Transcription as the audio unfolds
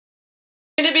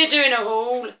I'm going to be doing a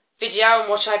haul video on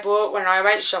what I bought when I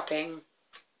went shopping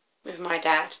with my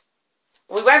dad.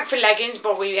 We went for leggings,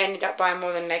 but we ended up buying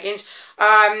more than leggings.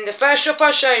 The first shop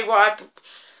I'll show you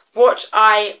what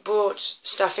I bought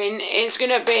stuff in is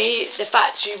going to be the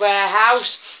factory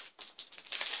warehouse.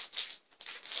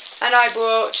 And I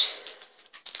bought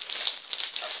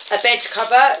a bed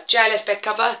cover, JLS bed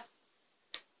cover,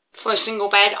 for a single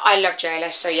bed. I love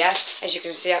JLS, so yeah, as you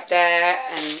can see up there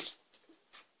and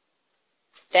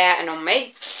on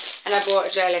me. And I bought a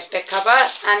JLS bed cover,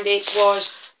 and it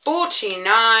was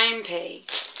 49p.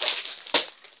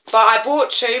 But I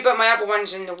bought two, but my other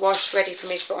one's in the wash, ready for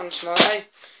me to put on tomorrow.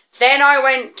 Then I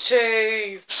went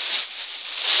to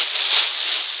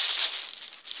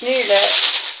New Look,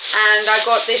 and I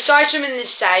got this item in the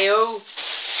sale.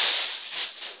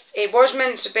 It was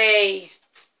meant to be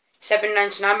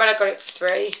 $7.99, but I got it for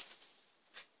 $3.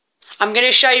 I'm going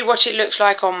to show you what it looks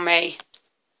like on me.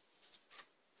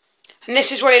 And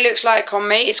this is what it looks like on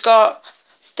me. It's got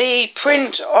the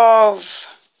print of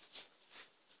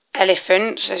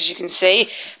elephants, as you can see.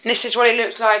 And this is what it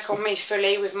looks like on me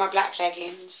fully with my black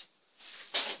leggings.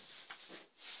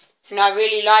 And I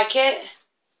really like it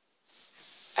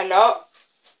a lot.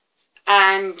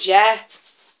 And yeah.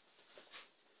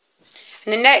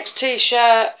 And the next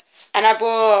t-shirt, and I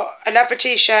bought another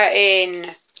t-shirt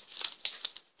in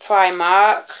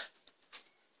Primark.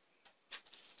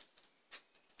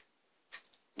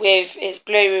 It's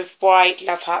blue with white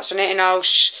love hearts on it, and I'll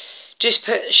just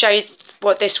show you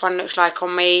what this one looks like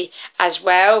on me as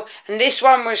well. And this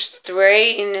one was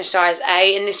 3 in the size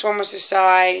 8, and this one was the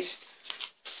size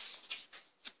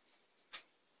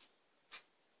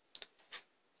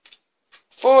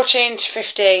 14 to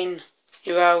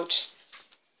 15-year-olds.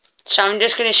 So I'm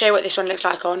just going to show you what this one looks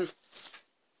like on.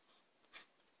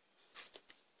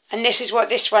 And this is what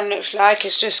this one looks like.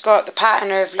 It's just got the pattern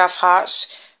of love hearts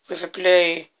with a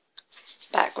blue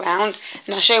background.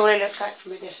 And I'll show you what it looks like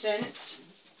from a distance.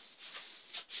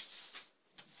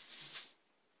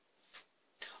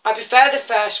 I prefer the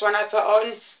first one I put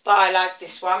on, but I like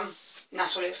this one. And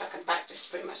that's what it looks like on the back,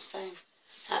 just pretty much the same.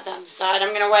 That down the side. I'm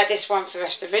going to wear this one for the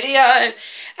rest of the video.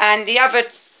 And the other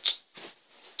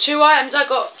two items I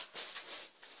got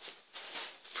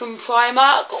from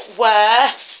Primark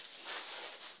were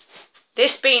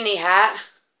this beanie hat,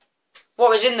 what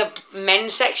was in the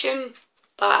men's section,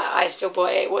 but I still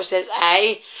bought it. What says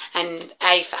A, and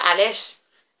A for Alice,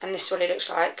 and this is what it looks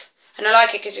like. And I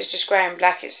like it because it's just grey and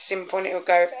black. It's simple and it will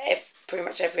go with pretty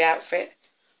much every outfit,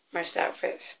 most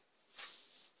outfits.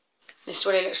 This is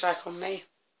what it looks like on me,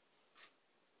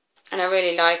 and I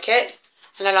really like it,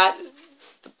 and I like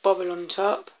the bobble on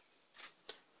top.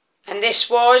 And this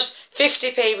was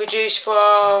 50p reduced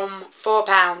from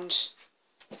 £4.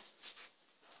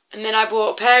 And then I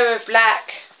bought a pair of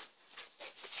black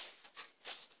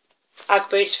Ugg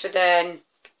boots for the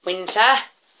winter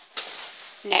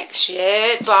next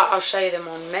year, but I'll show you them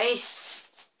on me.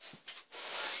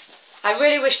 I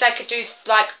really wish they could do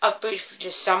like Ugg boots for the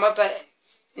summer, but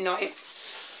no,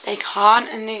 they can't.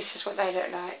 And this is what they look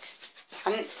like.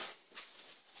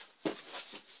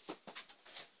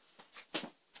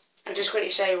 I'll just quickly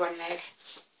show you one leg.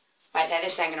 Right there,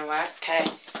 this ain't gonna work. Okay,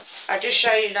 I'll just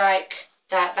show you like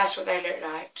that. That's what they look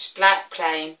like. Just black,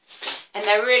 plain, and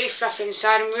they're really fluffy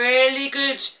inside and really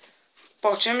good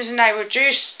bottoms. And they were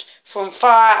reduced from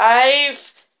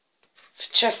 £5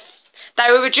 to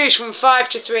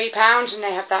 £3, and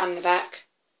they have that on the back.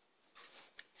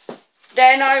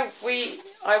 Then I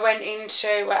went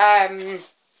into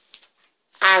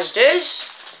Asda's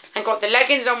and got the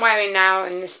leggings I'm wearing now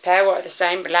and this pair, what are the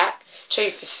same, black,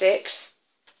 2 for £6.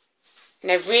 And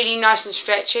they're really nice and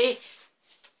stretchy.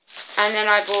 And then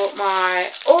I bought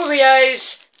my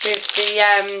Oreos with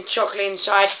the chocolate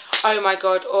inside. Oh my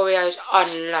god, Oreos are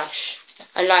lush.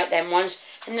 I like them ones.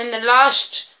 And then the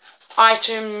last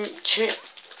items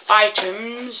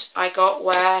I got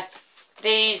were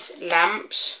these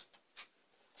lamps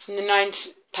from the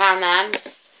 £9 and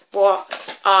what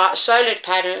are solar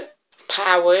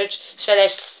powered, so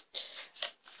there's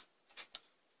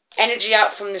energy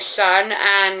out from the sun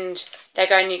and they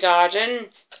go in your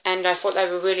garden, and I thought they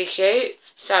were really cute,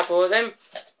 so I bought them.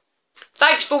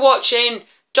 Thanks for watching.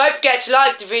 Don't forget to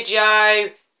like the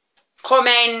video,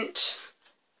 comment,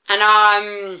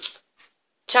 and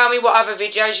tell me what other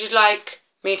videos you'd like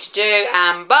me to do,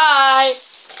 and bye.